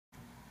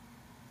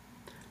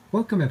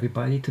Welcome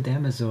everybody to the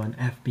Amazon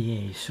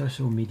FBA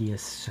social media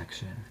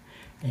section.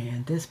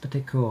 In this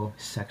particular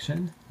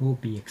section, we'll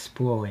be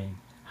exploring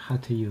how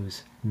to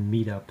use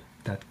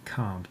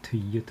meetup.com to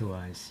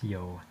utilize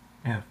your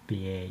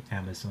FBA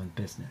Amazon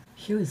business.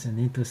 Here is an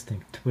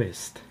interesting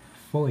twist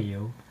for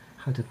you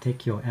how to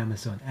take your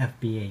Amazon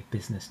FBA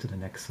business to the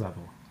next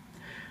level.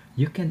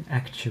 You can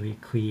actually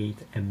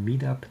create a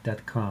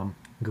meetup.com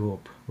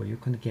group where you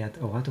can get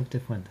a lot of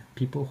different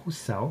people who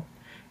sell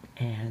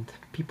and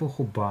people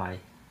who buy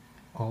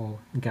all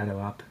gather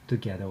up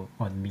together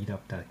on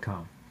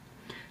meetup.com.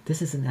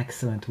 This is an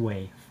excellent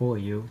way for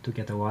you to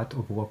get a lot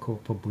of local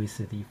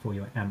publicity for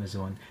your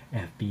Amazon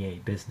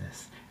FBA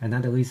business.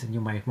 Another reason you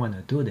might want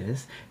to do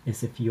this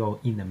is if you're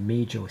in a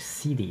major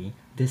city,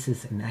 this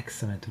is an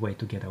excellent way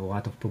to get a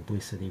lot of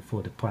publicity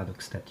for the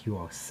products that you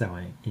are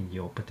selling in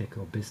your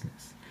particular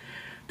business.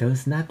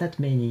 There's not that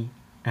many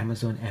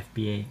Amazon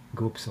FBA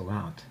groups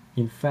around.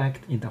 In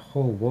fact, in the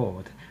whole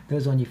world,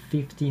 there's only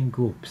 15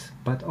 groups,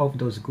 but of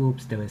those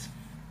groups, there is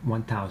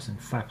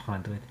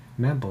 1,500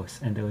 members,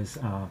 and there is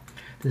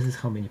this is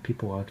how many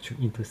people are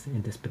actually interested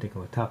in this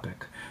particular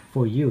topic.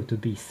 For you to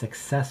be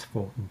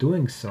successful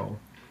doing so,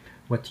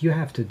 what you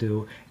have to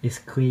do is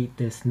create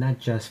this not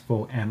just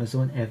for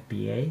Amazon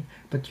FBA,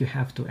 but you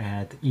have to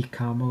add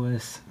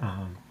e-commerce,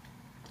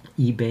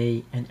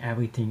 eBay, and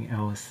everything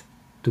else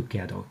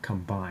together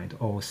combined,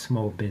 or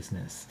small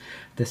business.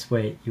 This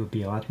way you'll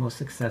be a lot more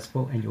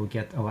successful and you'll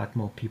get a lot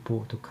more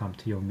people to come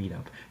to your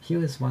meetup.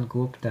 Here is one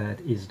group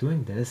that is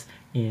doing this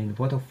in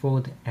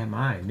Waterford,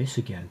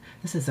 Michigan.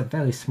 This is a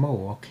very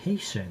small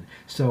location,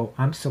 so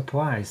I'm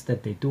surprised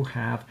that they do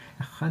have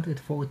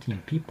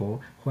 114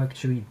 people who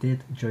actually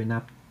did join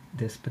up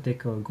this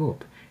particular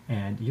group.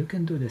 And you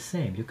can do the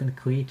same. You can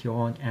create your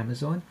own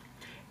Amazon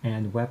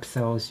and Web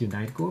Sales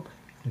Unite group.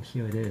 And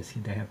here it is.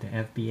 They have the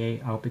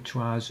FBA,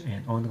 arbitrage,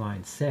 and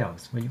online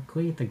sales. When you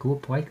create a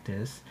group like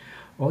this,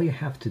 all you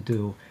have to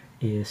do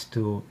is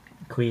to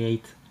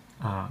create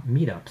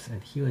meetups.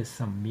 And here is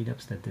some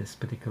meetups that this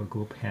particular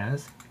group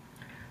has.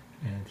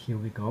 And here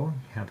we go.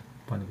 You have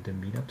one of the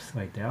meetups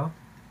right there.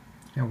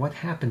 And what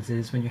happens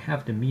is when you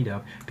have the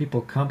meetup,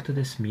 people come to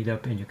this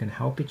meetup and you can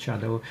help each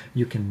other,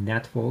 you can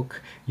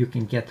network, you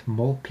can get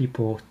more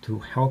people to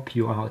help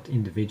you out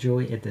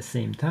individually. At the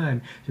same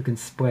time, you can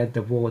spread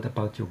the word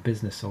about your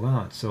business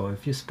around. So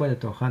if you spread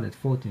it to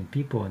 114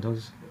 people and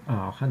those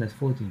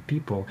 114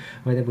 people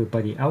let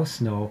everybody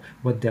else know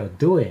what they're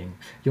doing,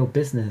 your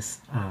business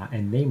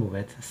and name of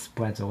it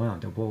spreads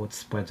around, the word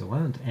spreads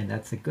around, and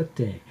that's a good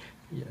thing.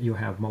 You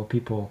have more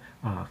people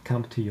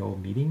come to your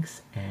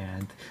meetings,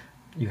 and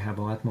you have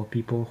a lot more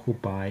people who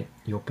buy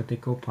your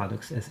particular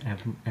products as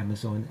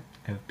Amazon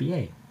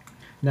FBA.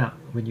 Now,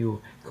 when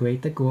you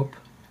create a group,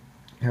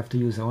 you have to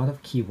use a lot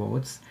of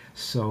keywords,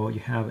 so you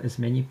have as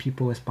many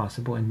people as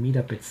possible. And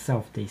Meetup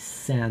itself, they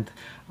send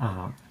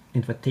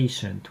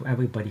invitation to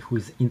everybody who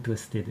is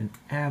interested in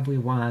every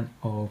one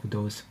of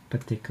those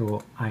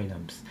particular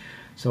items.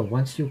 So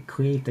once you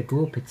create the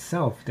group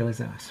itself, there is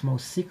a small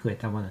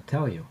secret I want to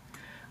tell you.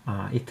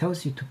 It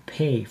tells you to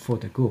pay for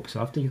the group. So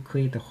after you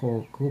create the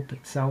whole group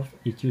itself,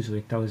 it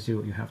usually tells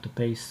you you have to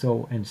pay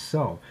so and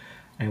so.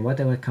 And what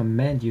I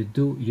recommend you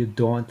do, you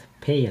don't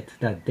pay it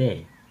that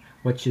day.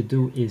 What you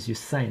do is you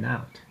sign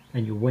out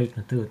and you wait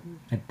until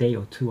a day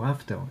or two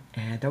after,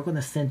 and they're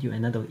gonna send you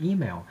another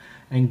email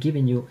and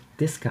giving you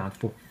discount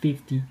for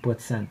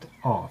 50%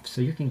 off. So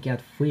you can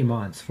get 3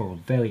 months for a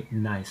very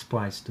nice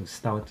price to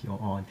start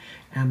your own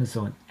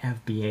Amazon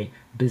FBA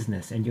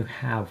business. And you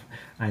have,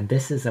 and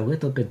this is a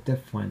little bit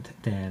different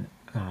than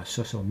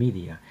social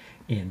media.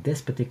 In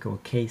this particular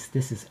case,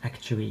 this is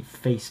actually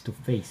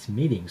face-to-face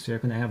meeting. So you're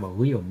gonna have a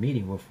real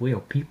meeting with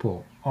real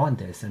people on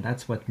this, and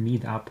that's what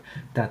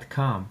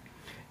meetup.com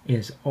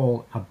is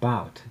all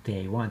about.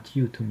 They want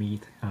you to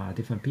meet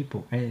different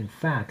people, and in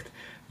fact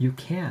you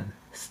can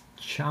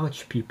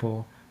charge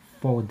people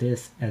for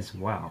this as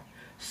well.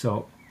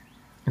 So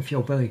if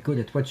you're very good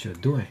at what you're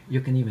doing, you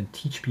can even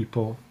teach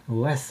people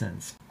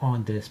lessons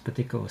on this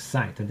particular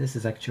site. And this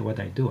is actually what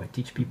I do. I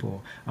teach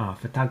people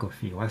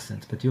photography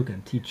lessons, but you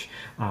can teach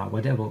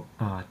whatever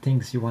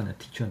things you want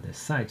to teach on this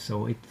site.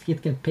 So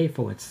it can pay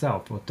for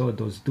itself. Although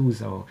those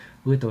dues are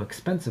a little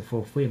expensive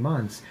for 3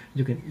 months,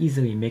 you can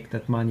easily make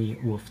that money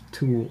with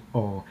 2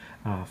 or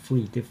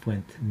 3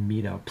 different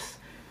meetups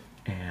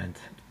and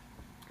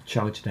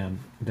charge them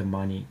the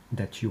money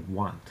that you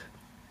want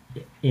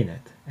in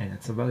it. And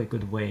it's a very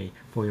good way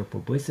for your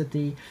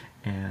publicity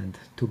and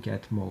to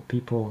get more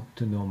people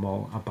to know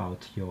more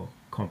about your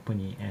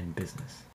company and business.